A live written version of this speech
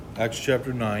Acts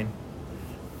chapter 9,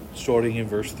 starting in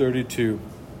verse 32,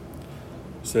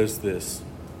 says this.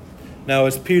 Now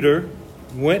as Peter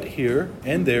went here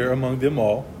and there among them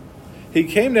all, he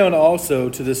came down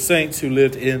also to the saints who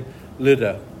lived in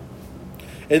Lydda.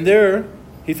 And there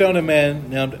he found a man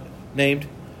named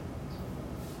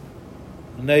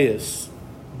Aeneas,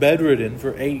 bedridden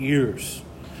for 8 years,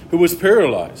 who was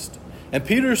paralyzed. And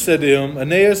Peter said to him,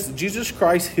 Aeneas, Jesus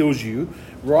Christ heals you.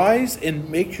 Rise and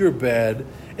make your bed.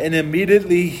 And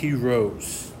immediately he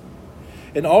rose.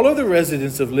 And all of the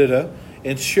residents of Lydda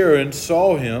and Sharon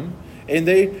saw him, and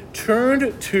they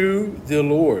turned to the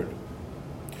Lord.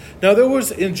 Now there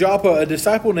was in Joppa a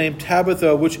disciple named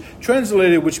Tabitha,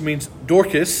 which means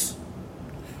Dorcas.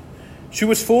 She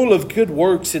was full of good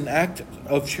works and act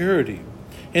of charity.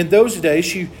 In those days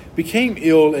she became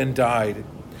ill and died.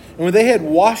 And when they had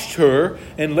washed her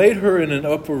and laid her in an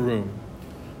upper room,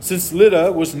 since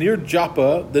Lydda was near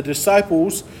Joppa, the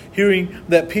disciples, hearing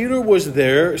that Peter was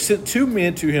there, sent 2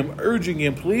 men to him, urging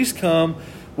him, please come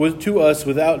to us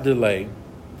without delay.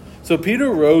 So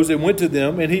Peter rose and went to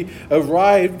them, and he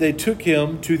arrived. They took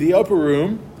him to the upper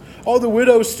room. All the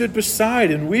widows stood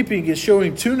beside and weeping and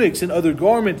showing tunics and other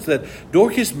garments that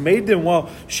Dorcas made them while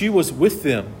she was with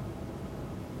them.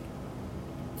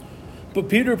 But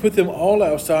Peter put them all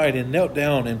outside and knelt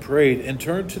down and prayed and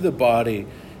turned to the body.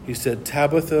 He said,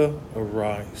 Tabitha,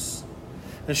 arise.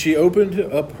 And she opened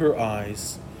up her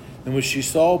eyes. And when she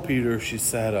saw Peter, she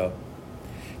sat up.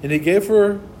 And he gave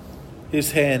her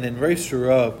his hand and raised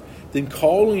her up. Then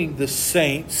calling the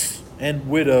saints and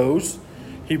widows,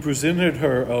 he presented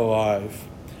her alive.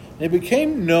 And it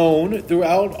became known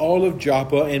throughout all of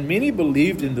Joppa, and many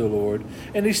believed in the Lord.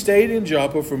 And he stayed in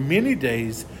Joppa for many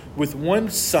days with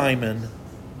one Simon,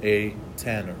 a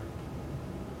tanner.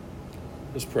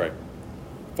 Let's pray.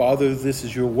 Father, this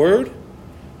is your word.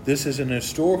 This is an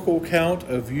historical account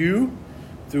of you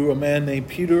through a man named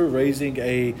Peter raising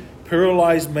a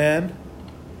paralyzed man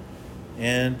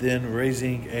and then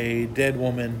raising a dead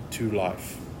woman to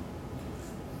life.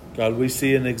 God, we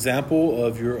see an example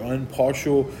of your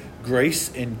impartial grace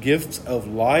and gifts of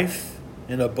life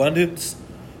in abundance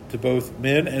to both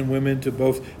men and women, to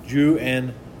both Jew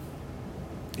and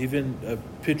even a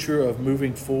picture of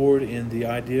moving forward in the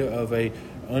idea of a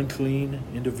unclean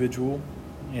individual,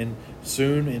 and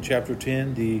soon in chapter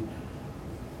 10 the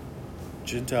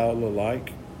Gentile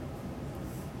alike.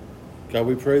 God,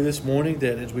 we pray this morning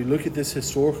that as we look at this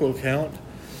historical account,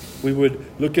 we would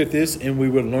look at this and we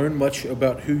would learn much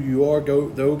about who you are,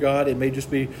 though God, it may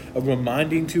just be a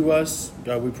reminding to us.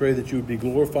 God, we pray that you would be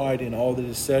glorified in all that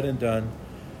is said and done.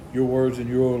 Your words and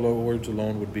your words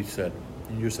alone would be said.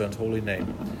 In your Son's holy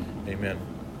name, amen.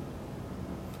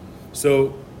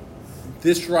 So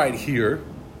this right here,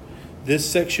 this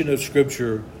section of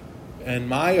Scripture, in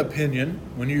my opinion,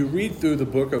 when you read through the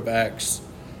book of Acts,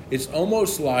 it's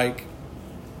almost like,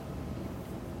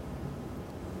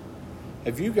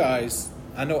 have you guys,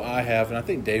 I know I have, and I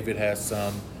think David has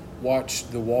some,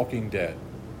 watched The Walking Dead?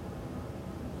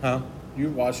 Huh? You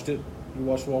watched it? You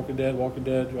watched The Walking Dead? Walking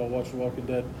Dead? You all watched The Walking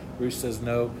Dead? Reese says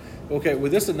no. Okay,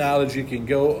 well, this analogy can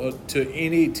go to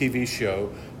any TV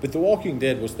show, but The Walking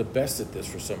Dead was the best at this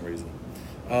for some reason.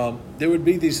 There would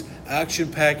be these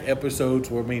action-packed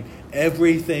episodes where,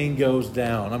 everything goes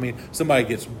down. Somebody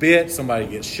gets bit, somebody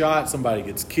gets shot, somebody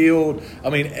gets killed.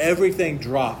 Everything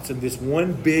drops in this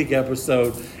one big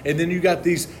episode. And then you got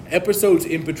these episodes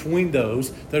in between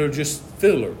those that are just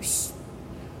fillers.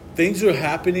 Things are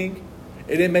happening,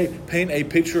 and it may paint a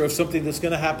picture of something that's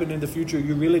going to happen in the future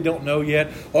you really don't know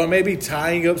yet, or maybe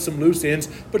tying up some loose ends,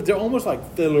 but they're almost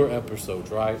like filler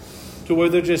episodes, right? To where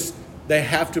they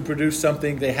have to produce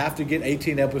something. They have to get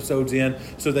 18 episodes in.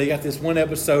 So they got this one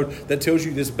episode that tells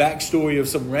you this backstory of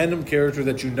some random character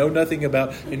that you know nothing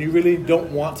about, and you really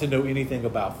don't want to know anything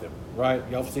about them, right?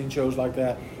 Y'all seen shows like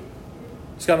that?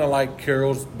 It's kind of like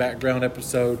Carol's background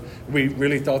episode. We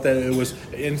really thought that it was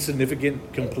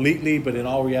insignificant completely, but in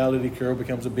all reality, Carol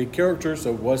becomes a big character,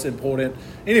 so it was important.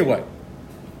 Anyway,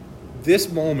 this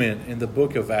moment in the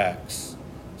book of Acts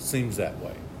seems that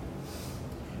way.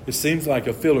 It seems like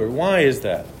a filler. Why is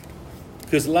that?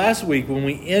 Because last week when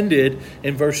we ended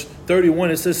in verse 31,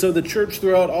 it says, so the church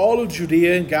throughout all of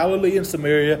Judea and Galilee and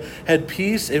Samaria had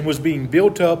peace and was being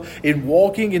built up in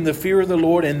walking in the fear of the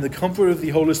Lord and the comfort of the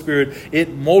Holy Spirit.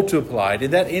 It multiplied.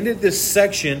 And that ended this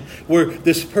section where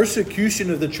this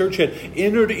persecution of the church had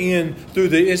entered in through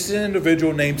this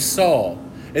individual named Saul.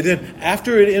 And then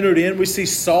after it entered in, we see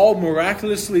Saul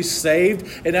miraculously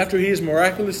saved. And after he is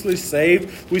miraculously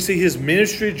saved, we see his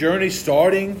ministry journey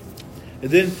starting.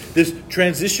 And then this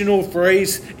transitional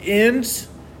phrase ends.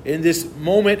 And this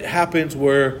moment happens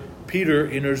where Peter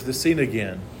enters the scene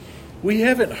again. We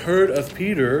haven't heard of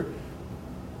Peter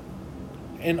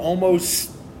in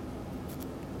almost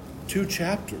 2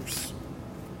 chapters.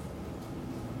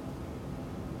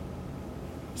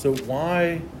 So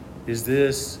why is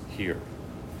this here?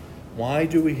 Why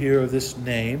do we hear of this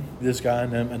name, this guy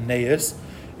named Aeneas,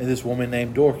 and this woman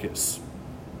named Dorcas?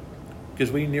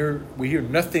 Because we hear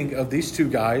nothing of these 2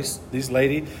 guys, this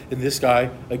lady and this guy,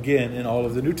 again in all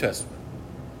of the New Testament.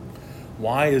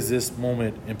 Why is this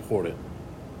moment important?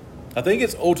 I think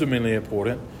it's ultimately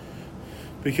important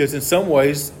because in some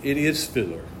ways it is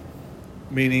filler,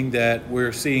 meaning that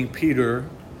we're seeing Peter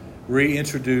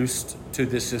reintroduced to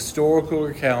this historical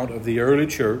account of the early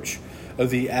church,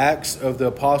 of the Acts of the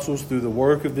Apostles through the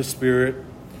work of the Spirit.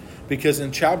 Because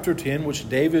in chapter 10, which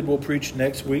David will preach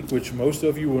next week, which most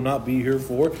of you will not be here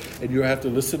for, and you'll have to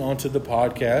listen on to the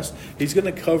podcast, he's going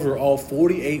to cover all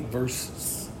 48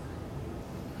 verses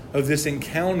of this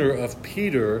encounter of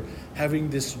Peter having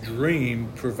this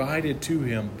dream provided to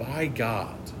him by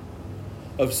God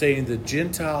of saying the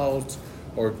Gentiles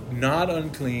are not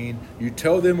unclean, you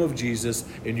tell them of Jesus,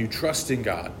 and you trust in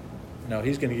God. Now,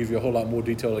 he's going to give you a whole lot more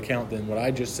detailed account than what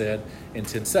I just said in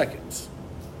 10 seconds.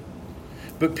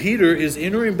 But Peter is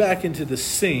entering back into the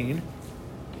scene,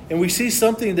 and we see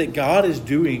something that God is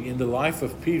doing in the life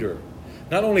of Peter.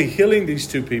 Not only healing these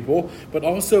 2 people, but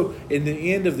also in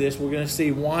the end of this, we're going to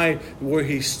see why where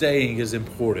he's staying is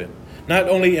important. Not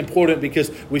only important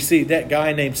because we see that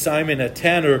guy named Simon, a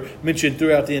tanner, mentioned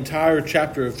throughout the entire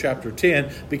chapter of chapter 10,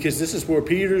 because this is where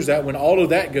Peter's at when all of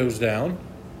that goes down.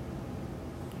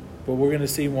 But we're going to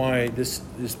see why this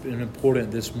is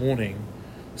important this morning,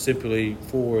 simply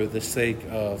for the sake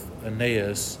of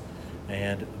Aeneas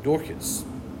and Dorcas.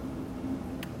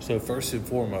 So first and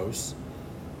foremost,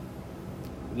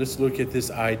 let's look at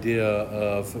this idea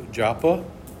of Joppa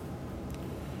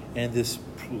and this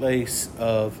place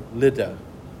of Lydda.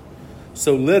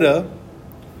 So Lydda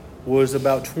was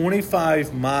about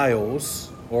 25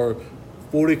 miles or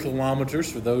 40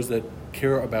 kilometers, for those that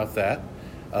care about that,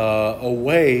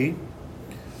 away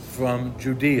from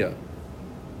Judea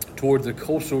toward the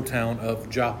coastal town of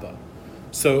Joppa.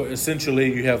 So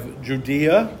essentially you have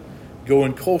Judea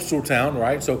going coastal town,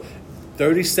 right? So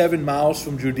 37 miles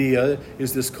from Judea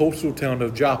is this coastal town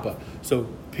of Joppa. So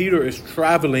Peter is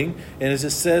traveling, and as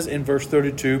it says in verse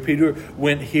 32, Peter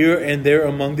went here and there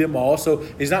among them all. So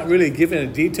he's not really giving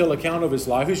a detailed account of his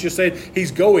life. He's just saying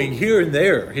he's going here and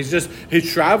there.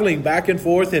 He's traveling back and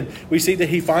forth, and we see that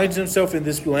he finds himself in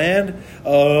this land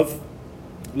of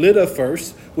Lydda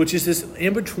first, which is this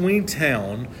in-between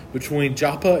town between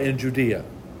Joppa and Judea.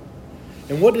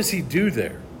 And what does he do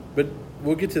there? But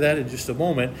we'll get to that in just a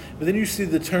moment. But then you see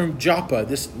the term Joppa,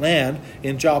 this land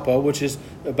in Joppa, which is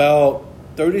about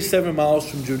 37 miles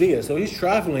from Judea. So he's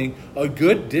traveling a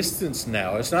good distance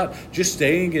now. It's not just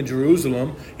staying in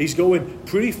Jerusalem. He's going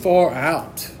pretty far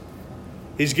out.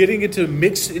 He's getting into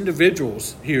mixed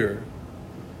individuals here.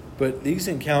 But these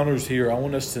encounters here, I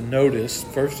want us to notice,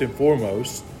 first and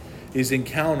foremost, is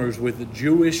encounters with the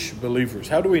Jewish believers.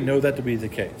 How do we know that to be the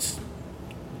case?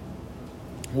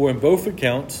 Well, in both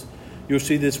accounts, you'll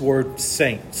see this word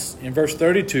saints. In verse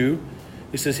 32,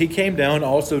 it says, he came down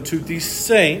also to the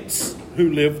saints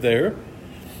who lived there.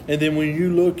 And then when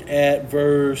you look at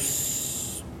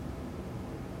verse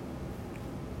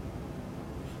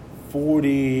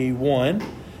 41, it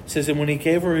says, and when he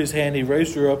gave her his hand, he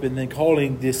raised her up, and then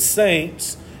calling the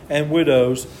saints and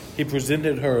widows, he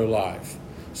presented her alive.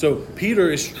 So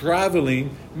Peter is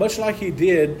traveling, much like he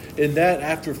did in that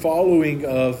after following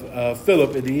of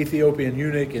Philip and the Ethiopian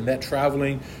eunuch, and that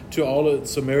traveling to all of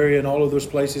Samaria and all of those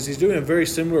places. He's doing a very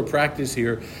similar practice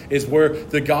here, is where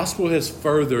the gospel has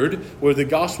furthered, where the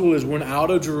gospel is went out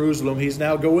of Jerusalem. He's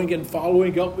now going and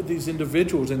following up with these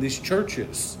individuals and these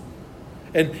churches.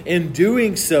 And in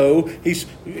doing so, he's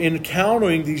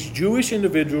encountering these Jewish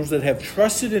individuals that have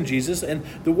trusted in Jesus. And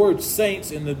the word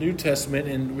saints in the New Testament,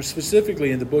 and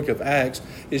specifically in the book of Acts,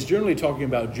 is generally talking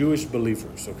about Jewish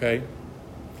believers, okay?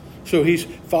 So he's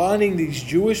finding these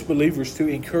Jewish believers to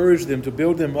encourage them, to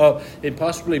build them up, and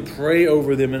possibly pray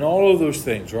over them, and all of those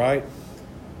things, right?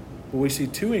 But we see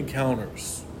 2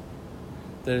 encounters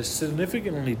that is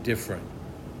significantly different.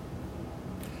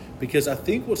 Because I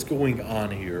think what's going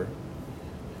on here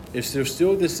is there's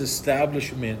still this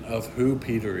establishment of who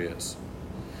Peter is.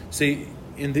 See,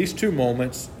 in these 2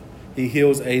 moments, he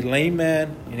heals a lame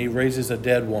man and he raises a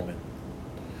dead woman.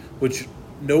 Which,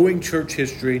 knowing church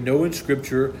history, knowing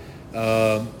Scripture,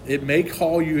 it may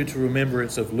call you into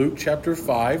remembrance of Luke chapter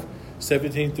 5,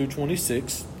 17 through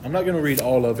 26. I'm not going to read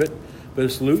all of it, but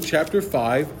it's Luke chapter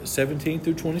 5, 17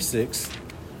 through 26,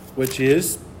 which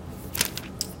is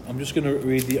I'm just going to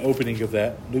read the opening of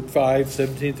that. Luke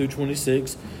 5:17 through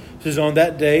 26. It says, on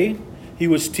that day he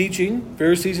was teaching.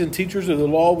 Pharisees and teachers of the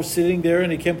law were sitting there,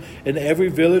 and he came in every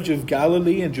village of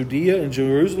Galilee and Judea and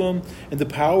Jerusalem, and the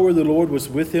power of the Lord was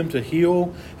with him to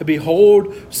heal. And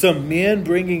behold, some men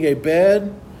bringing a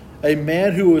bed, a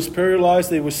man who was paralyzed,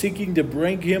 they were seeking to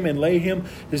bring him and lay him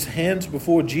his hands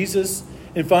before Jesus.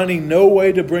 And finding no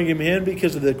way to bring him in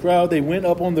because of the crowd, they went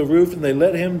up on the roof and they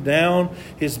let him down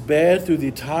his bed through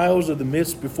the tiles of the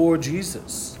midst before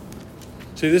Jesus.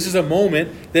 So this is a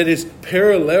moment that is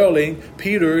paralleling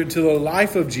Peter into the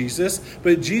life of Jesus.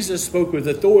 But Jesus spoke with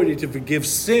authority to forgive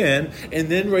sin and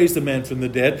then raise the man from the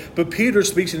dead. But Peter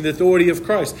speaks in the authority of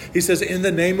Christ. He says, in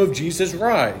the name of Jesus,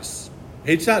 rise.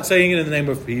 He's not saying it in the name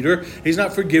of Peter. He's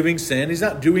not forgiving sin. He's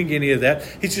not doing any of that.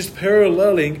 He's just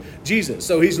paralleling Jesus.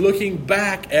 So he's looking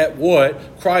back at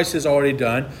what Christ has already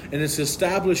done, and it's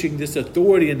establishing this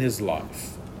authority in his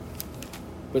life.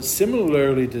 But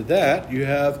similarly to that, you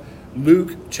have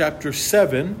Luke chapter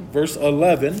 7, verse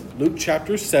 11. Luke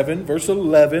chapter 7, verse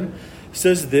 11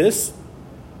 says this.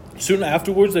 Soon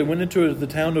afterwards, they went into the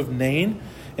town of Nain,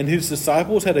 and his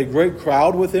disciples had a great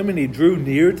crowd with him, and he drew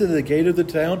near to the gate of the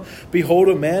town. Behold,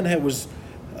 a man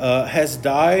has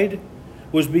died,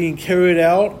 was being carried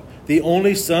out, the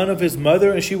only son of his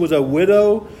mother, and she was a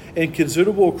widow, and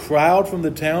considerable crowd from the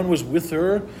town was with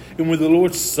her. And when the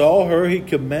Lord saw her, he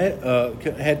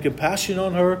had compassion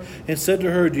on her, and said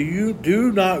to her,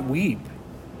 do not weep.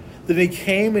 Then he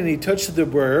came and he touched the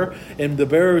bearer, and the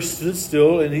bearer stood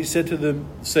still, and he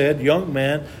said, young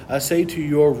man, I say to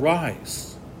you, arise.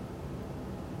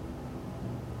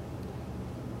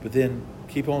 But then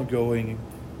keep on going.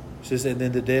 It says, and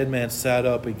then the dead man sat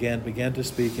up again, began to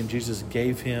speak, and Jesus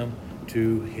gave him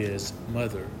to his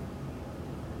mother.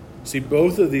 See,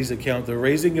 both of these accounts, the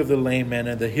raising of the lame man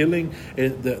and the healing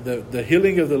of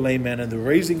the lame man and the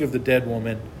raising of the dead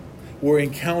woman, were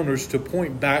encounters to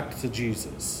point back to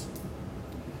Jesus.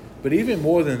 But even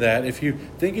more than that, if you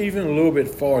think even a little bit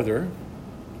farther,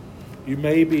 you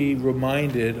may be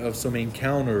reminded of some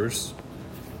encounters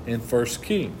in 1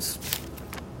 Kings.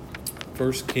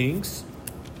 1 Kings.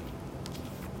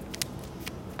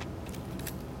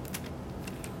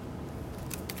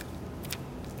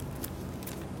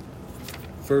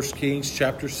 1 Kings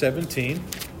chapter 17.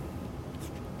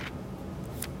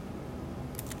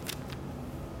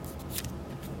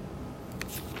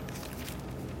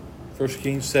 1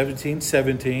 Kings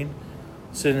 17:17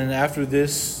 said, and after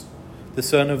this, the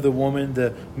son of the woman,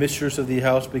 the mistress of the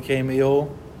house, became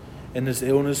ill, and his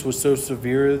illness was so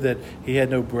severe that he had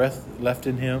no breath left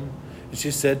in him. And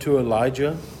she said to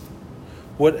Elijah,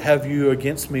 what have you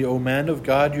against me, O man of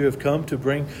God? You have come to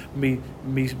bring me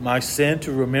my sin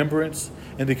to remembrance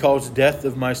and to cause death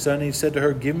of my son. And he said to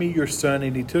her, give me your son.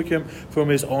 And he took him from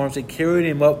his arms and carried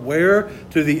him up where?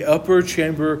 To the upper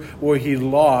chamber where he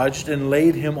lodged, and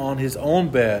laid him on his own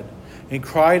bed, and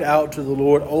cried out to the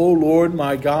Lord, O Lord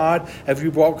my God, have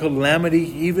you brought calamity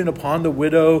even upon the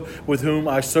widow with whom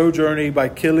I sojourned by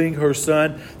killing her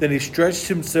son? Then he stretched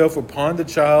himself upon the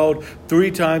child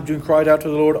 3 times and cried out to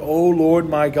the Lord, O Lord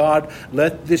my God,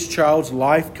 let this child's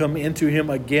life come into him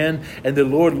again. And the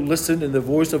Lord listened in the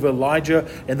voice of Elijah,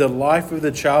 and the life of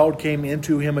the child came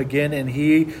into him again, and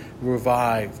he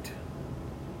revived.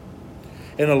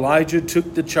 And Elijah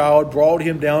took the child, brought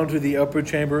him down to the upper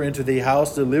chamber into the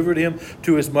house, delivered him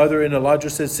to his mother. And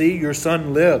Elijah said, see, your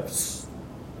son lives.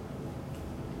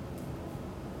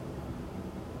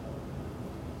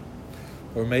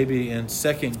 Or maybe in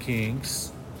 2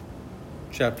 Kings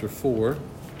chapter 4,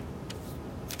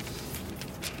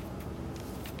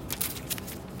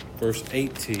 verse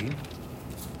 18.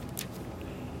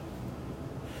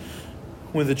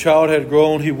 When the child had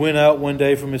grown, he went out one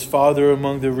day from his father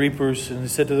among the reapers, and he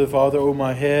said to the father, O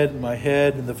my head, my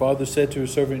head. And the father said to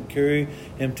his servant, carry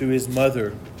him to his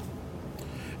mother.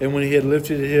 And when he had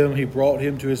lifted him, he brought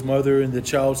him to his mother, and the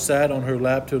child sat on her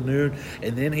lap till noon,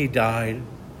 and then he died.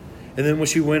 And then when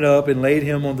she went up and laid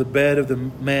him on the bed of the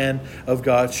man of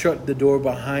God, shut the door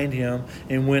behind him,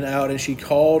 and went out, and she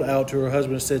called out to her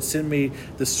husband and said, send me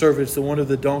the servants, the one of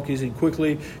the donkeys, and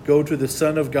quickly go to the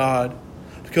Son of God,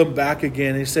 come back again.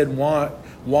 And he said,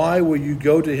 why will you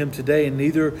go to him today? And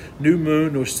neither new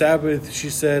moon nor Sabbath, she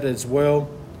said, as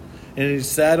well. And he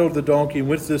saddled the donkey and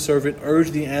went to the servant,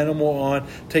 urged the animal on,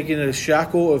 taking a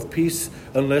shackle of peace,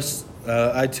 unless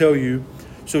I tell you.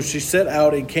 So she set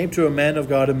out and came to a man of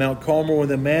God at Mount Carmel. When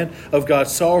the man of God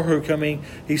saw her coming,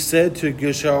 he said to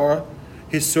Gishar,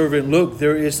 his servant, look,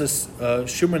 there is a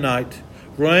Shunammite.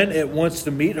 Run at once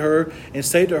to meet her and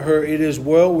say to her, it is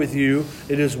well with you,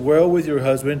 it is well with your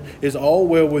husband, is all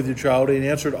well with your child? And he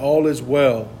answered, all is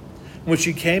well. When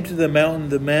she came to the mountain,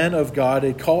 the man of God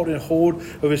had caught hold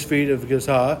of his feet of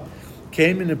Gehazi,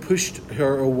 came in and pushed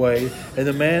her away. And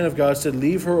the man of God said,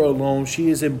 "Leave her alone. She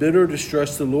is in bitter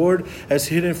distress. The Lord has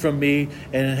hidden from me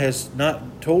and has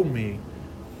not told me."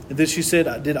 And then she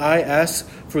said, "Did I ask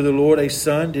for the Lord a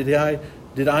son? Did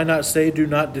I not say, 'Do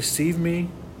not deceive me'?"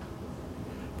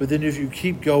 But then if you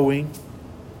keep going,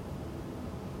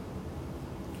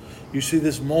 you see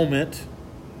this moment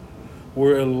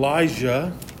where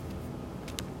Elijah,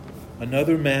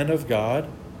 another man of God,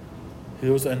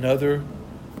 heals another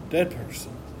dead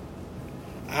person.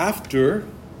 After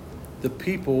the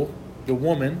people, the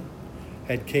woman,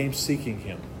 had came seeking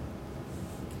him.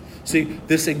 See,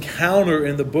 this encounter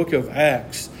in the book of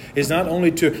Acts is not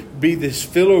only to be this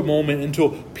filler moment until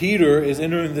Peter is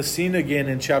entering the scene again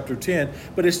in chapter 10,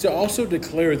 but it's to also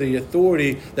declare the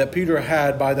authority that Peter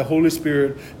had by the Holy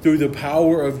Spirit through the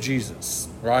power of Jesus,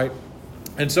 right?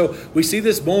 And so we see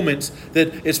this moment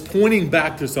that is pointing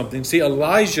back to something. See,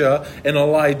 Elijah and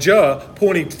Elijah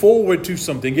pointing forward to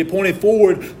something. It pointed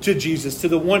forward to Jesus, to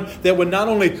the one that would not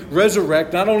only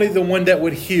resurrect, not only the one that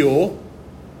would heal,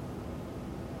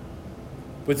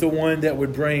 but the one that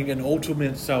would bring an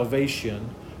ultimate salvation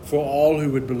for all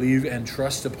who would believe and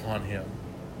trust upon him.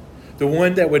 The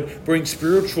one that would bring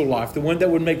spiritual life. The one that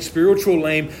would make spiritual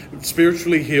lame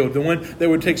spiritually healed. The one that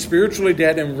would take spiritually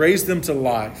dead and raise them to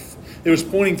life. It was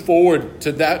pointing forward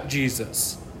to that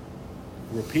Jesus.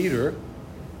 Where Peter,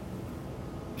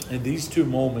 in these two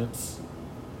moments,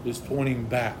 is pointing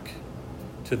back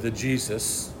to the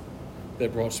Jesus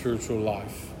that brought spiritual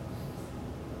life.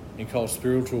 He caused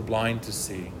spiritual blind to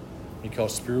see. He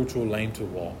caused spiritual lame to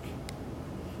walk.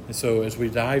 And so as we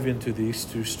dive into these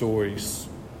two stories,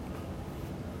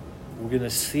 we're going to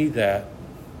see that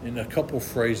in a couple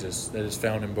phrases that is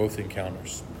found in both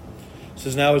encounters. It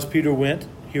says, "Now as Peter went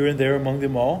here and there among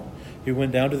them all, he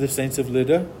went down to the saints of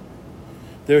Lydda.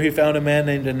 There he found a man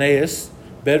named Aeneas,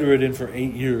 bedridden for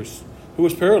 8 years, who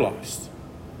was paralyzed.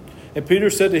 And Peter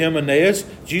said to him, 'Aeneas,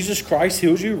 Jesus Christ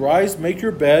heals you. Rise, make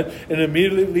your bed.' And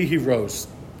immediately he rose."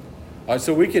 All right,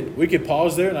 so we could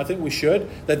pause there, and I think we should,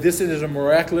 that this is a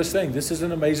miraculous thing. This is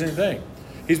an amazing thing.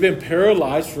 He's been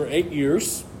paralyzed for 8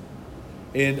 years.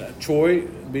 And Troy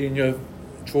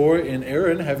and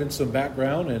Aaron having some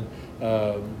background in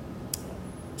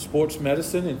sports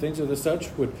medicine and things of the such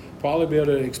would probably be able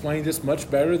to explain this much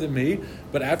better than me.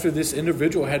 But after this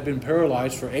individual had been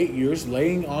paralyzed for 8 years,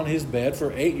 laying on his bed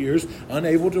for 8 years,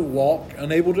 unable to walk,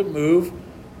 unable to move,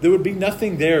 there would be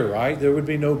nothing there, right? There would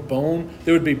be no bone.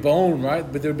 There would be bone, right?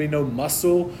 But there would be no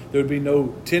muscle. There would be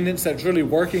no tendons that's really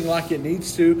working like it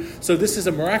needs to. So this is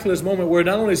a miraculous moment where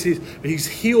not only is he's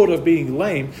healed of being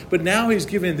lame, but now he's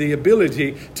given the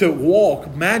ability to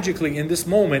walk magically in this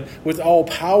moment with all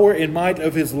power and might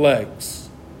of his legs.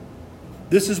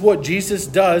 This is what Jesus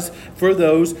does for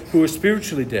those who are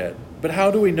spiritually dead. But how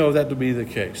do we know that to be the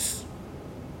case?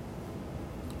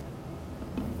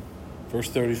 Verse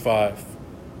 35.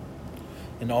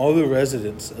 "And all the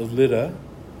residents of Lydda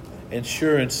and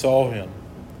Sharon saw him,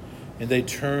 and they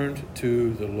turned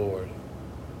to the Lord."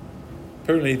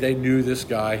 Apparently they knew this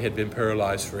guy had been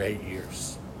paralyzed for 8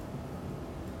 years.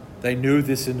 They knew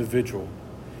this individual.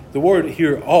 The word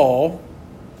here, "all,"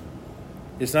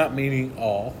 is not meaning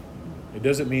all. It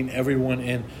doesn't mean everyone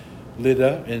in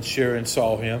Lydda and Sharon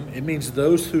saw him. It means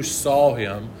those who saw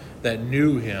him, that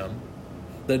knew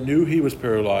he was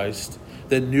paralyzed,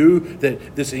 that knew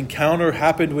that this encounter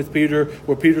happened with Peter,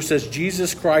 where Peter says,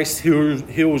 "Jesus Christ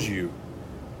heals you."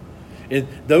 And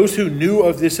those who knew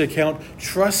of this account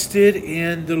trusted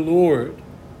in the Lord.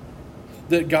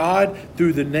 That God,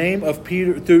 through the name of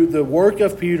Peter, through the work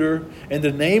of Peter and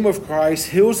the name of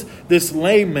Christ, heals this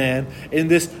lame man in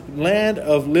this land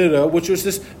of Lydda, which was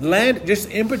this land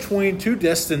just in between two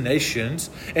destinations.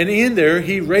 And in there,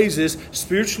 he raises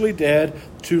spiritually dead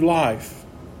to life.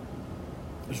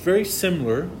 It's very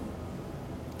similar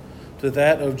to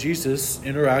that of Jesus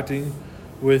interacting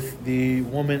with the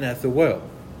woman at the well.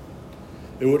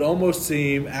 It would almost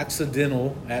seem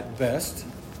accidental at best.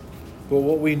 But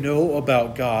what we know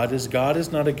about God is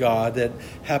not a God that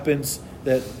happens,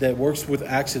 that works with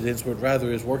accidents, but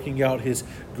rather is working out his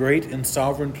great and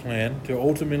sovereign plan to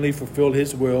ultimately fulfill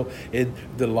his will in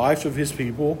the lives of his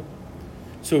people.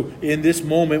 So in this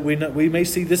moment, we may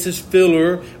see this is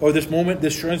filler, or this moment,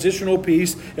 this transitional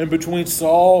piece in between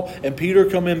Saul and Peter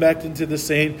coming back into the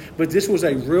scene. But this was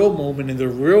a real moment in the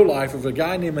real life of a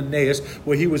guy named Aeneas,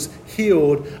 where he was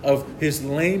healed of his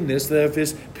lameness, of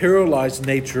his paralyzed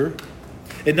nature.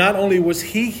 And not only was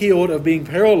he healed of being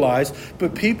paralyzed,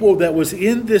 but people that was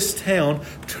in this town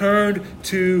turned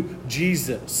to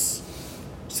Jesus.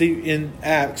 See, in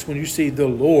Acts, when you see the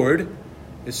Lord,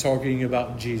 it's talking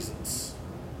about Jesus.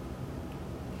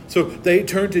 So they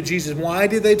turned to Jesus. Why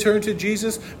did they turn to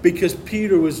Jesus? Because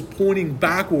Peter was pointing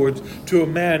backwards to a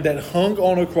man that hung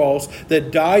on a cross, that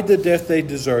died the death they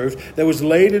deserved, that was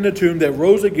laid in a tomb, that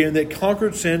rose again, that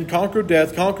conquered sin, conquered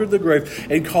death, conquered the grave,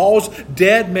 and caused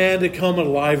dead man to come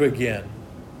alive again.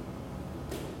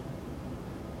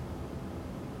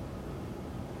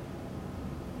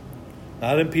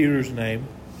 Not in Peter's name,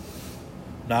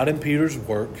 not in Peter's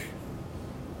work,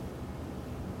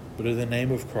 but in the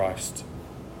name of Christ.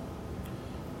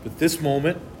 But this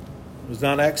moment was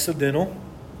not accidental,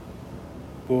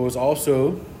 but was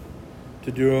also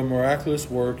to do a miraculous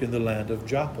work in the land of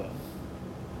Joppa.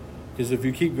 Because if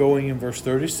you keep going in verse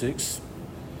 36,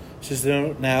 it says,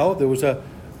 now there was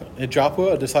in Joppa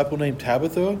a disciple named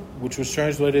Tabitha, which was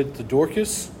translated to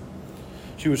Dorcas.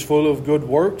 She was full of good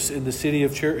works in the city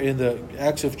of in the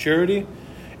acts of charity.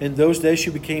 In those days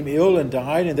she became ill and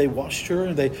died, and they washed her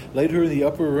and they laid her in the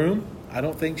upper room. I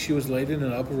don't think she was laid in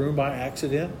an upper room by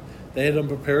accident. They had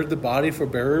prepared the body for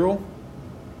burial.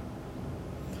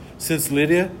 Since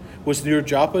Lydia was near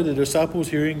Joppa, the disciples,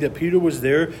 hearing that Peter was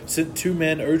there, sent 2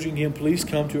 men urging him, please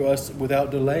come to us without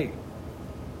delay.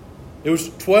 It was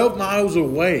 12 miles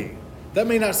away. That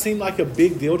may not seem like a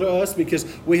big deal to us because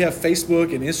we have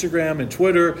Facebook and Instagram and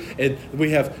Twitter, and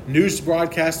we have news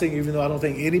broadcasting, even though I don't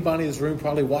think anybody in this room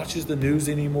probably watches the news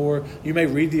anymore. You may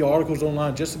read the articles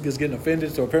online. Jessica's getting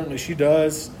offended, so apparently she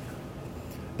does.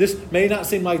 This may not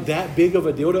seem like that big of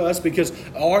a deal to us because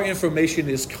our information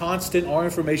is constant. Our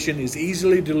information is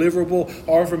easily deliverable.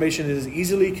 Our information is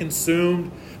easily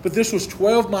consumed. But this was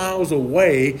 12 miles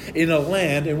away in a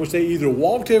land in which they either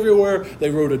walked everywhere, they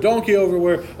rode a donkey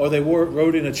everywhere, or they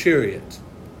rode in a chariot.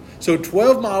 So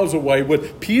 12 miles away,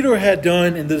 what Peter had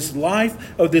done in this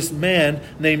life of this man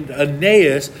named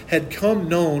Aeneas had come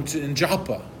known in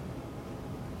Joppa.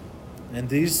 And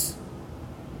these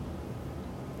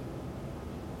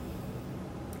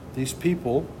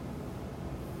people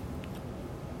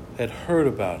had heard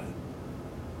about it.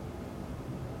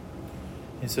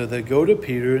 And so they go to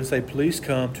Peter and say, please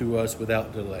come to us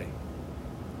without delay.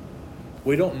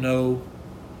 We don't know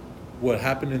what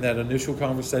happened in that initial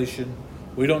conversation.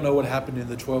 We don't know what happened in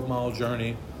the 12-mile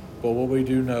journey. But what we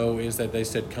do know is that they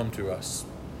said, come to us.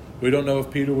 We don't know if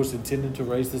Peter was intending to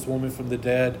raise this woman from the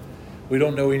dead. We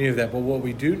don't know any of that. But what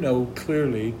we do know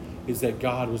clearly is that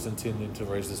God was intending to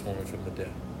raise this woman from the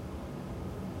dead.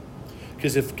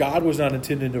 Because if God was not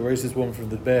intending to raise this woman from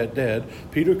the dead,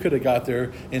 Peter could have got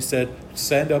there and said,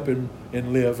 stand up and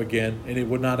live again, and it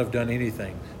would not have done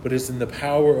anything. But it's in the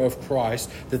power of Christ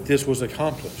that this was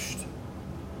accomplished.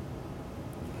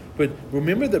 But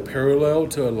remember the parallel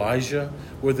to Elijah,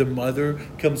 where the mother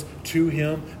comes to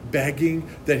him begging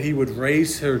that he would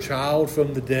raise her child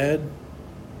from the dead?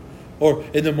 Or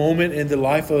in the moment in the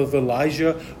life of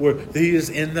Elijah where he is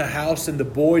in the house and the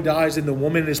boy dies and the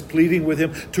woman is pleading with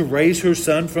him to raise her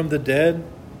son from the dead?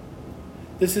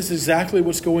 This is exactly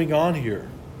what's going on here.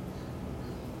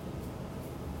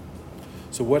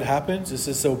 So what happens? It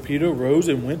says, so Peter rose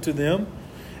and went to them.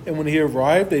 And when he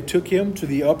arrived, they took him to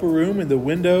the upper room, and the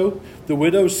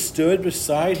widow stood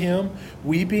beside him,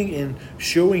 weeping and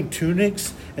showing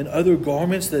tunics and other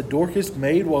garments that Dorcas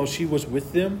made while she was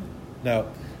with them. Now,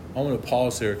 I want to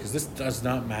pause here because this does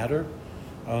not matter.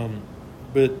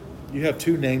 But you have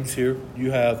 2 names here.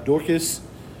 You have Dorcas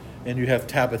and you have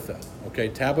Tabitha. Okay,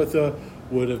 Tabitha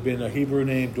would have been a Hebrew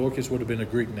name. Dorcas would have been a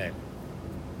Greek name.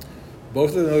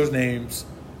 Both of those names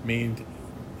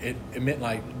it meant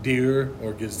like deer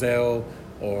or gazelle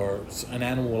or an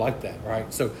animal like that,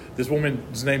 right? So this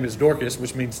woman's name is Dorcas,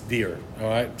 which means deer, all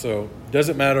right? So it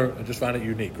doesn't matter. I just find it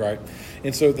unique, right?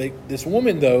 And so this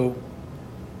woman, though,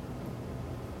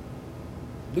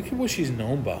 look at what she's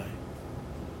known by.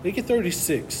 Look at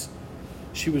 36.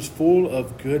 She was full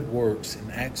of good works and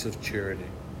acts of charity.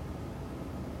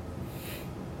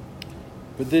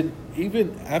 But then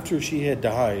even after she had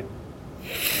died,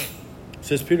 it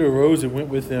says Peter arose and went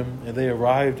with them, and they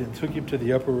arrived and took him to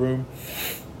the upper room.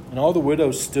 And all the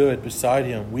widows stood beside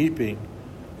him, weeping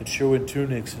and showing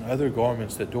tunics and other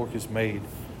garments that Dorcas made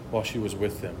while she was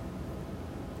with them.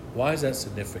 Why is that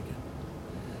significant?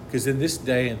 Because in this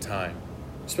day and time,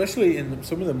 especially in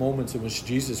some of the moments in which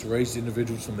Jesus raised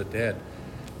individuals from the dead,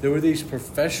 there were these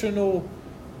professional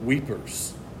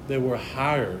weepers that were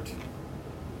hired,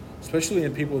 especially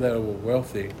in people that were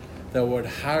wealthy, that were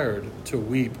hired to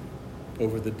weep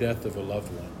over the death of a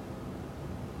loved one.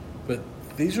 But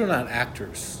these are not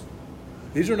actors.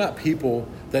 These are not people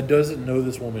that doesn't know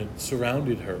this woman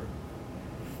surrounded her.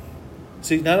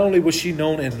 See, not only was she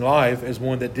known in life as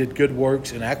one that did good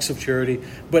works and acts of charity,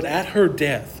 but at her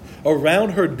death,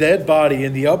 around her dead body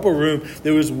in the upper room,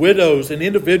 there was widows and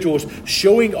individuals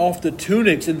showing off the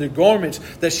tunics and the garments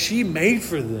that she made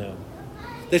for them,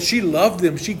 that she loved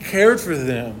them, she cared for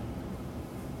them.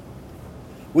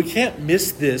 We can't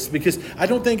miss this because I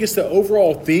don't think it's the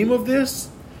overall theme of this,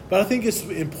 but I think it's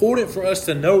important for us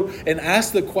to note and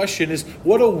ask the question is,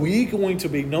 what are we going to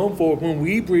be known for when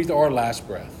we breathe our last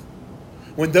breath?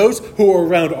 When those who are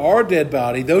around our dead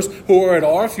body, those who are at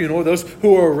our funeral, those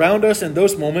who are around us in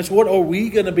those moments, what are we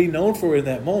going to be known for in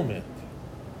that moment?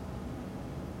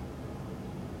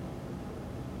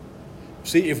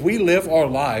 See, if we live our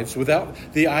lives without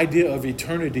the idea of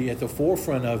eternity at the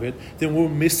forefront of it, then we're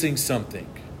missing something.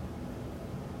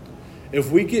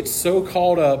 If we get so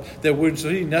caught up that we're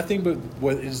seeing nothing but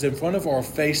what is in front of our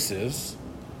faces,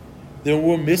 then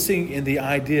we're missing in the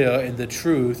idea and the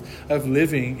truth of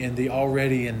living in the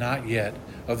already and not yet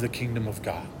of the kingdom of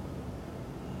God.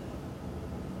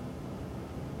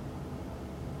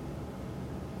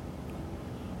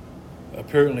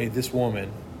 Apparently, this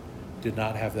woman did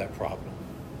not have that problem.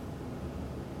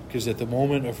 Because at the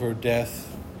moment of her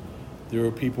death, there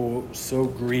were people so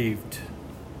grieved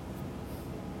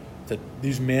that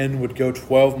these men would go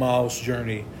 12 miles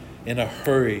journey in a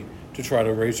hurry to try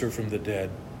to raise her from the dead.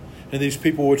 And these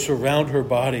people would surround her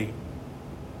body,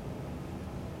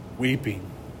 weeping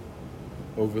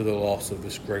over the loss of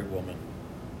this great woman.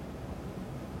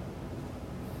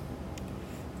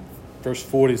 Verse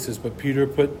 40 says, but Peter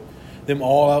put them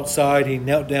all outside. He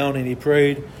knelt down and he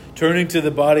prayed. Turning to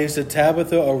the body, he said,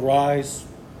 Tabitha, arise.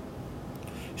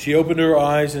 She opened her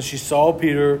eyes and she saw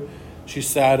Peter. She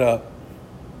sat up.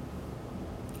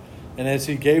 And as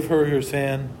he gave her his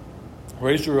hand,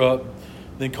 raised her up,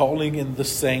 then calling in the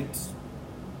saints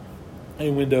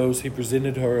and widows, he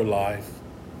presented her alive.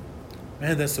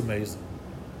 Man, that's amazing.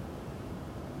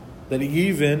 That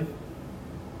even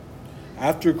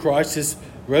after Christ's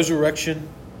resurrection,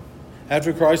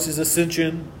 after Christ's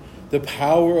ascension, the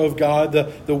power of God,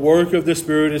 the work of the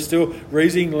Spirit is still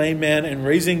raising lame men and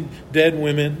raising dead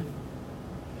women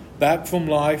back from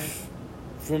life,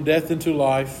 from death into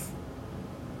life.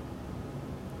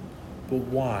 But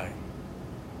why?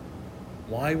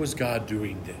 Why was God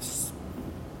doing this?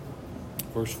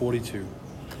 Verse 42.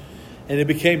 And it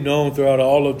became known throughout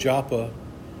all of Joppa,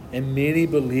 and many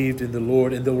believed in the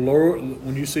Lord. And the Lord,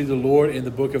 when you see the Lord in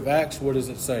the book of Acts, what is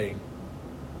it saying?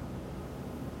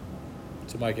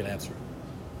 Somebody can answer.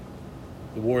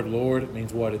 The word Lord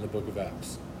means what in the book of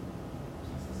Acts?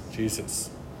 Jesus.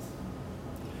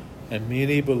 And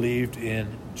many believed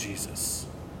in Jesus.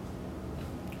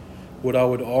 What I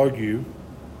would argue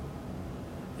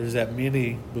is that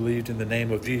many believed in the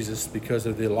name of Jesus because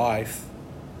of the life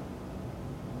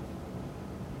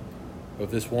of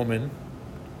this woman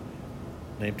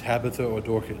named Tabitha or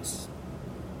Dorcas.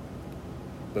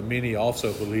 But many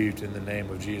also believed in the name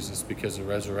of Jesus because of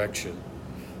the resurrection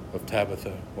of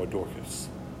Tabitha or Dorcas.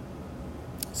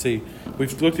 See,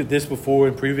 we've looked at this before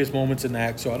in previous moments in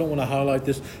Acts, so I don't want to highlight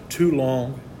this too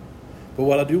long. But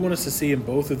what I do want us to see in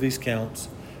both of these counts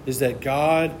is that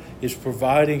God is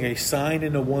providing a sign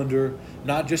and a wonder,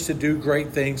 not just to do great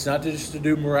things, not just to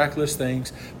do miraculous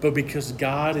things, but because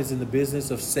God is in the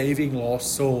business of saving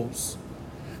lost souls.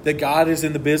 That God is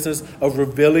in the business of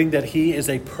revealing that He is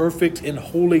a perfect and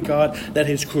holy God that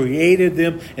has created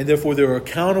them, and therefore they're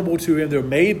accountable to Him. They're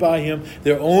made by Him.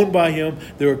 They're owned by Him.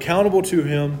 They're accountable to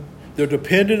Him. They're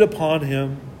dependent upon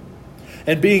Him.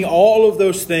 And being all of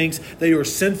those things, they are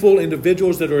sinful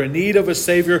individuals that are in need of a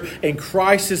Savior, and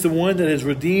Christ is the one that has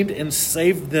redeemed and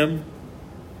saved them.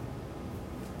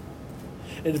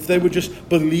 And if they would just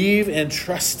believe and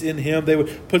trust in Him, they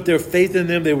would put their faith in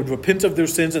Him, they would repent of their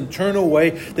sins and turn away,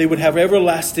 they would have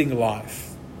everlasting life.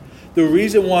 The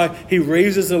reason why He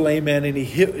raises a lame man and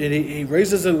he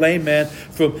raises a lame man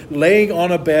from laying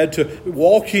on a bed to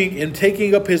walking and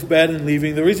taking up his bed and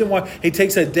leaving. The reason why He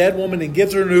takes a dead woman and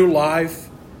gives her new life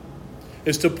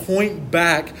is to point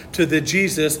back to the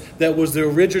Jesus that was the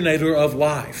originator of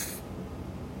life.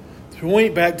 To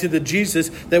point back to the Jesus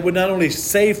that would not only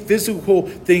save physical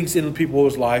things in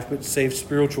people's life, but save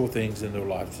spiritual things in their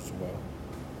lives as well.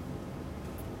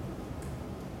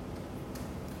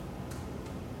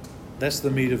 That's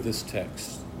the meat of this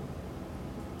text.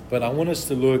 But I want us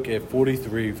to look at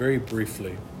 43 very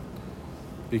briefly,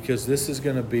 because this is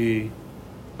going to be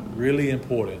really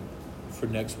important for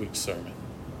next week's sermon.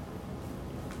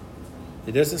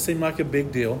 It doesn't seem like a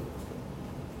big deal.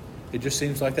 It just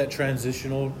seems like that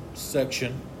transitional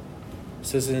section. It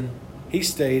says, he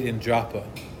stayed in Joppa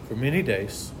for many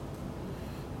days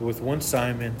with one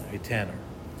Simon, a tanner.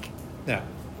 Now,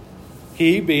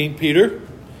 he, being Peter,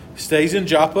 stays in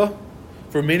Joppa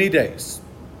for many days.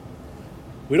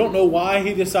 We don't know why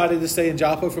he decided to stay in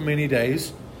Joppa for many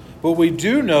days. What we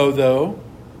do know, though,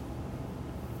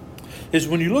 is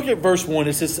when you look at verse 1,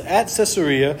 it says, at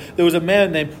Caesarea, there was a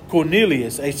man named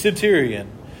Cornelius, a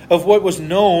centurion, of what was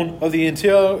known of the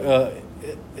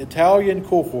Italian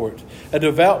cohort, a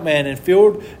devout man, and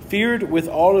feared with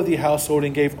all of the household,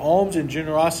 and gave alms and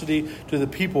generosity to the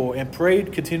people, and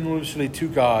prayed continuously to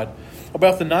God.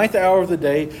 About the 9th hour of the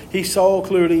day, he saw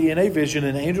clearly in a vision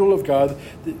an angel of God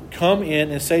come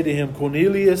in and say to him,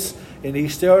 Cornelius. And he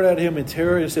stared at him in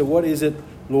terror and said, what is it,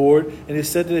 Lord? And he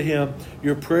said to him,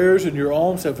 your prayers and your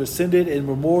alms have ascended in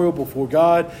memorial before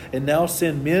God, and now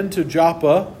send men to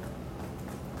Joppa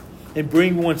and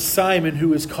bring one Simon,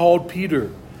 who is called Peter.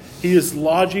 He is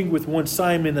lodging with one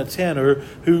Simon, a tanner,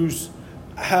 whose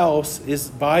house is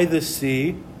by the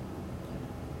sea.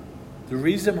 The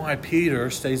reason why Peter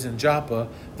stays in Joppa,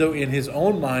 though in his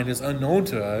own mind is unknown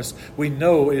to us, we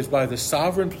know it is by the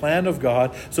sovereign plan of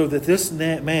God, so that this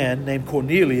man named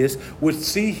Cornelius would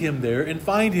see him there and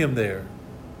find him there.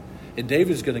 And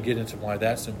David's going to get into why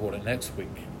that's important next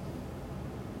week.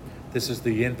 This is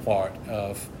the end part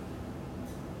of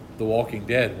The Walking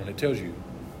Dead when it tells you.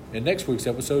 In next week's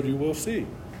episode, you will see.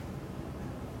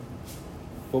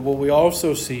 But what we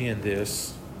also see in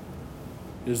this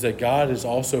is that God is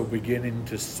also beginning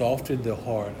to soften the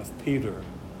heart of Peter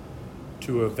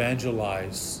to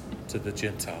evangelize to the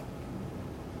Gentile.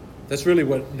 That's really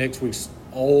what next week's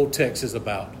old text is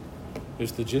about.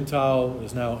 Is the Gentile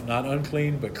is now not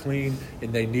unclean, but clean,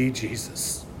 and they need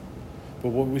Jesus. But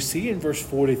what we see in verse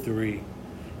 43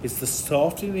 is the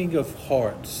softening of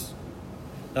hearts,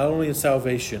 not only in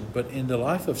salvation, but in the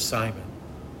life of Simon.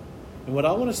 And what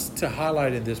I want us to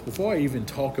highlight in this, before I even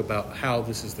talk about how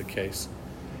this is the case,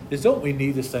 is don't we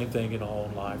need the same thing in our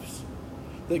own lives?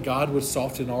 That God would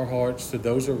soften our hearts to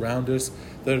those around us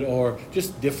that are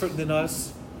just different than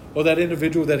us, or that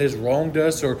individual that has wronged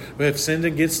us or have sinned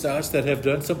against us, that have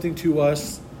done something to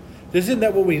us. Isn't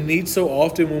that what we need so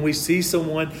often when we see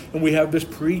someone and we have this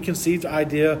preconceived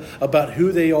idea about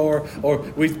who they are, or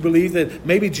we believe that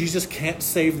maybe Jesus can't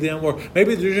save them, or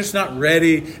maybe they're just not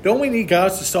ready? Don't we need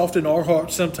God to soften our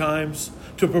hearts sometimes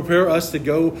to prepare us to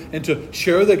go and to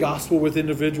share the gospel with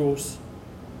individuals?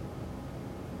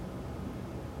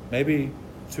 Maybe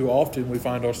too often we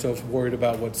find ourselves worried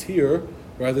about what's here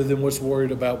rather than what's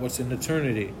worried about what's in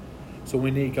eternity. So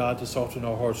we need God to soften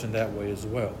our hearts in that way as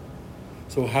well.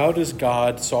 So how does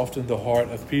God soften the heart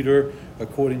of Peter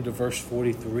according to verse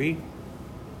 43? It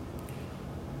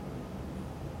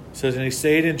says, and he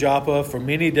stayed in Joppa for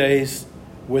many days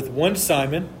with one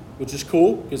Simon, which is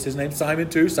cool because his name's Simon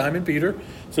too, Simon Peter.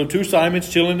 So two Simons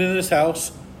chilling in his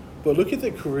house. But look at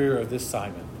the career of this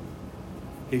Simon.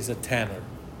 He's a tanner.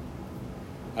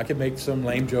 I could make some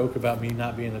lame joke about me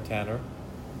not being a tanner.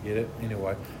 Get it?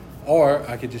 Anyway. Or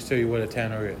I could just tell you what a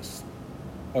tanner is.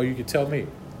 Or you could tell me.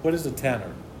 What is a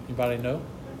tanner? Anybody know?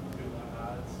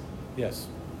 Yes.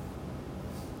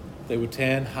 They would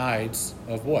tan hides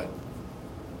of what?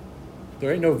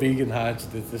 There ain't no vegan hides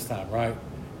this time, right?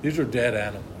 These are dead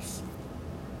animals.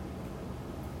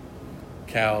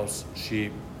 Cows,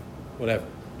 sheep, whatever.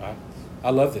 Right? I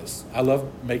love this. I love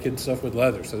making stuff with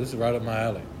leather, so this is right up my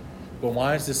alley. But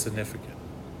why is this significant?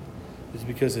 It's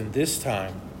because in this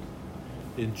time,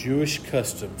 in Jewish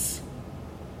customs,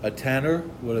 a tanner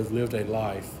would have lived a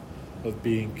life of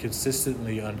being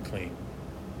consistently unclean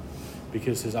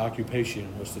because his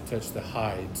occupation was to touch the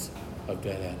hides of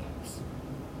dead animals.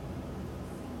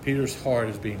 Peter's heart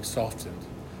is being softened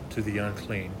to the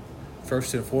unclean.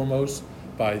 First and foremost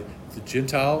by the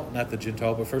Gentile, not the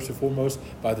Gentile, but first and foremost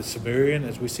by the Samaritan,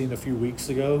 as we've seen a few weeks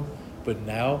ago. But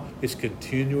now it's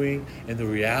continuing in the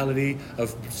reality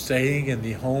of staying in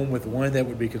the home with one that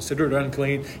would be considered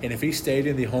unclean. And if he stayed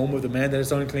in the home of the man that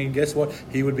is unclean, guess what?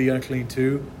 He would be unclean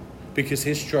too. Because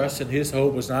his trust and his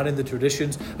hope was not in the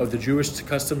traditions of the Jewish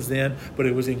customs then, but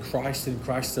it was in Christ and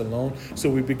Christ alone. So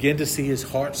we begin to see his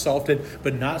heart softened,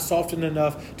 but not softened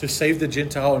enough to save the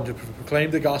Gentile and to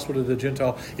proclaim the gospel to the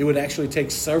Gentile. It would actually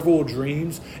take several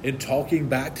dreams and talking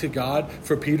back to God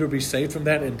for Peter to be saved from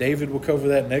that, and David will cover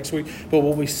that next week. But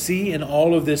what we see in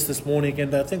all of this morning,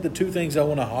 and I think the two things I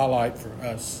want to highlight for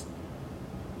us,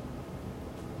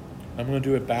 I'm going to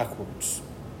do it backwards.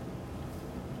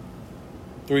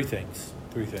 Three things.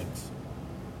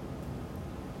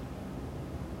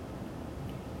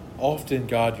 Often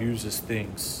God uses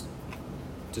things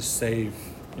to save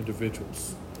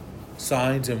individuals.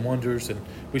 Signs and wonders. And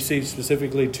we see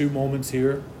specifically two moments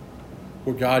here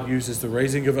where God uses the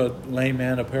raising of a lame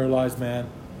man, a paralyzed man,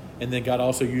 And then God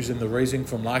also using the raising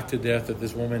from life to death of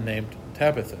this woman named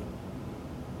Tabitha.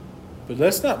 But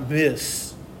let's not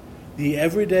miss the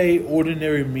everyday,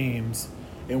 ordinary means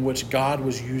in which God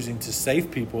was using to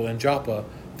save people in Joppa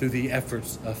through the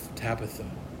efforts of Tabitha.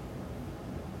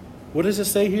 What does it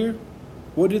say here?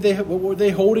 What were they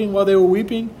holding while they were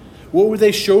weeping? What were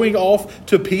they showing off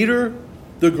to Peter,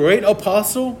 the great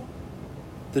apostle?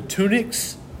 The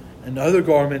tunics and other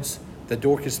garments that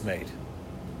Dorcas made.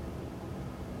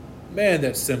 Man,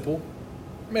 that's simple.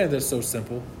 Man, that's so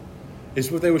simple. It's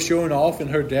what they were showing off in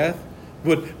her death.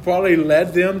 What probably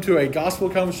led them to a gospel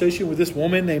conversation with this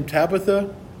woman named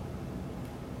Tabitha.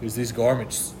 It was these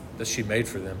garments that she made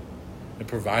for them and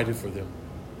provided for them.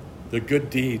 The good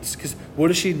deeds. Because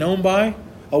what is she known by?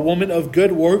 A woman of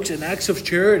good works and acts of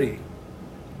charity.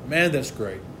 Man, that's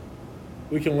great.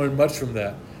 We can learn much from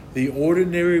that. The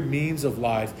ordinary means of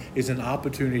life is an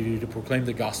opportunity to proclaim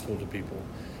the gospel to people.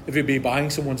 If it be buying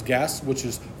someone's gas, which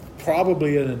is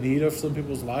probably in a need of some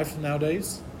people's lives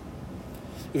nowadays.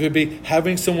 If it be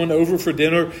having someone over for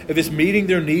dinner, if it's meeting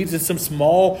their needs in some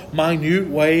small, minute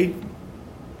way.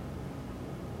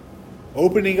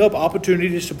 Opening up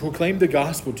opportunities to proclaim the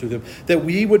gospel to them. That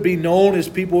we would be known as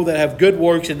people that have good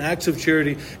works and acts of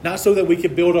charity. Not so that we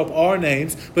can build up our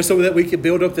names, but so that we can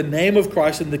build up the name of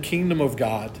Christ and the kingdom of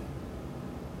God.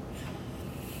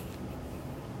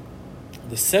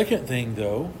 The second thing,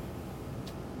 though,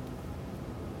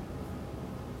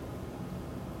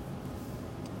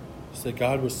 is that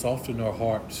God would soften our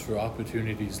hearts for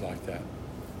opportunities like that.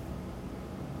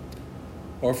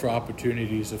 Or for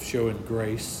opportunities of showing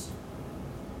grace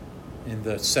in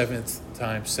the 7th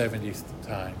time, 70th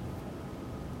time,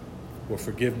 where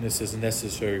forgiveness is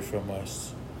necessary from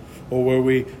us, or where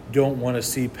we don't want to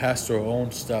see past our own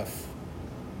stuff.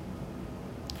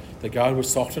 That God would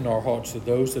soften our hearts to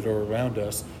those that are around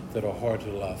us that are hard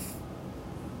to love.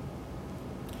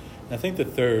 And I think the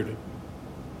third, and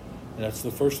that's the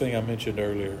first thing I mentioned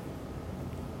earlier,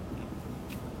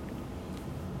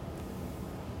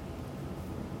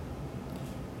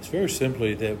 it's very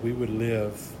simply that we would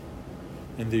live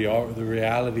in the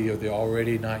reality of the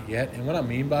already not yet. And what I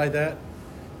mean by that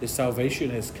is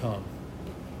salvation has come.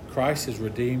 Christ is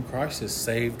redeemed. Christ has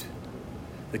saved.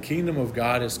 The kingdom of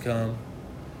God has come.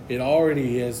 It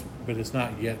already is, but it's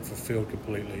not yet fulfilled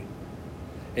completely.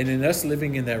 And in us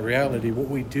living in that reality, what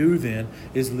we do then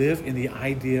is live in the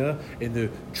idea, in the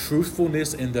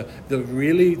truthfulness, and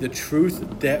the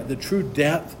true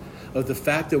depth of the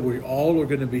fact that we all are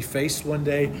going to be faced one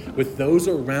day with those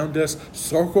around us,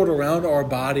 circled around our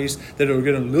bodies, that are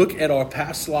going to look at our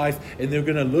past life, and they're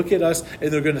going to look at us, and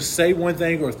they're going to say one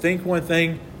thing or think one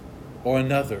thing or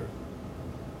another.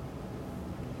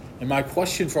 And my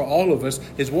question for all of us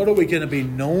is, what are we going to be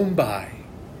known by?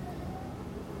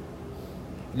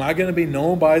 Am I going to be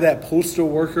known by that postal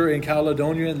worker in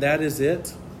Caledonia and that is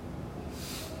it?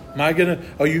 Are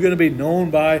you going to be known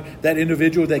by that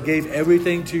individual that gave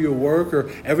everything to your work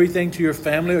or everything to your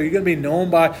family? Are you going to be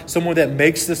known by someone that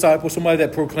makes disciples, somebody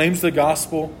that proclaims the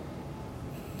gospel?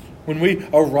 When we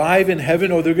arrive in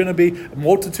heaven, are there going to be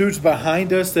multitudes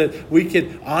behind us that we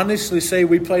can honestly say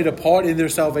we played a part in their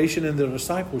salvation and their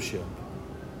discipleship?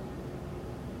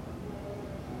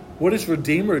 What is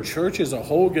Redeemer Church as a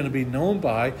whole going to be known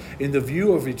by in the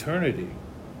view of eternity?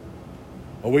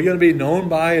 Are we going to be known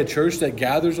by a church that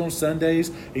gathers on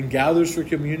Sundays and gathers for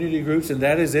community groups and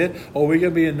that is it? Or are we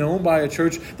going to be known by a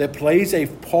church that plays a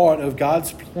part of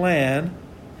God's plan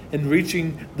in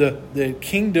reaching the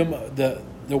kingdom,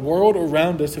 the world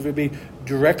around us, if it be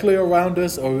directly around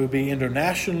us, or if it be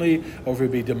internationally, or if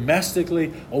it be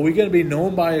domestically? Are we going to be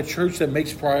known by a church that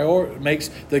makes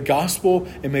the gospel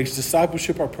and makes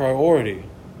discipleship a priority?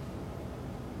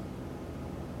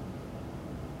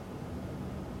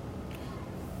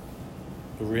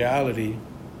 The reality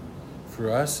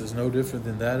for us is no different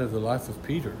than that of the life of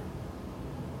Peter.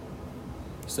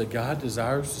 It's that God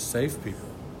desires to save people.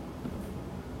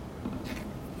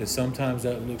 And sometimes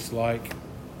that looks like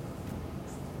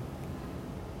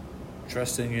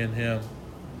trusting in Him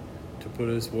to put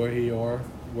us where we are,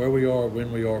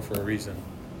 when we are for a reason.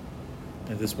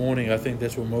 And this morning, I think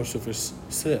that's where most of us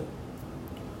sit.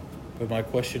 But my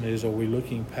question is, are we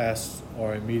looking past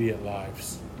our immediate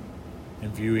lives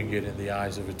and viewing it in the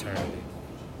eyes of eternity?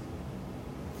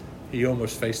 He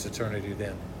almost faced eternity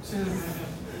then.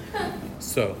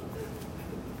 So,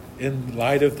 in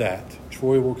light of that,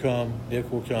 Troy will come,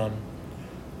 Nick will come.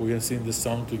 We're going to sing this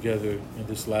song together in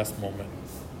this last moment.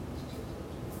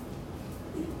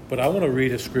 But I want to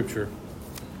read a scripture.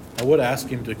 I would ask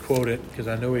him to quote it because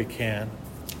I know he can.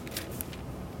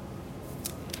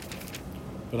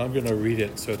 But I'm going to read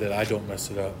it so that I don't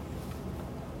mess it up.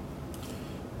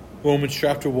 Romans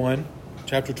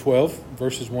chapter 12,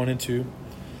 verses 1 and 2.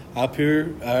 I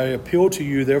appeal to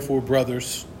you, therefore,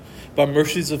 brothers, by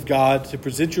mercies of God, to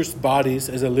present your bodies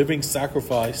as a living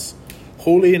sacrifice,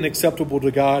 holy and acceptable to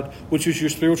God, which is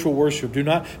your spiritual worship. Do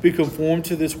not be conformed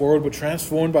to this world, but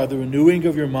transformed by the renewing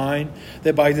of your mind,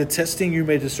 that by the testing you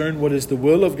may discern what is the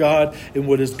will of God and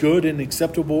what is good and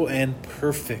acceptable and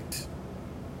perfect.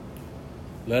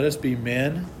 Let us be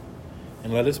men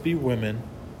and let us be women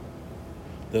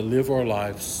that live our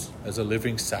lives as a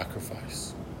living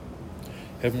sacrifice.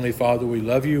 Heavenly Father, we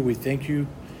love you. We thank you.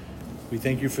 We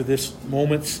thank you for this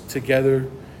moments together.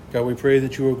 God, we pray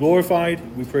that you are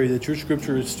glorified. We pray that your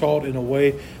scripture is taught in a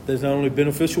way that is not only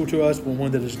beneficial to us, but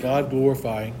one that is God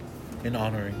glorifying and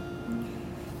honoring.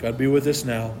 God, be with us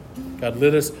now. God,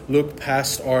 let us look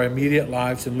past our immediate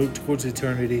lives and look towards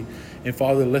eternity. And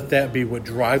Father, let that be what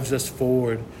drives us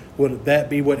forward. Let that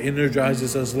be what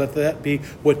energizes us. Let that be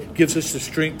what gives us the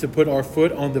strength to put our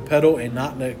foot on the pedal and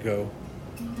not let go.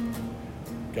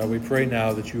 God, we pray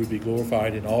now that you would be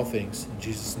glorified in all things. In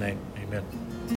Jesus' name, amen.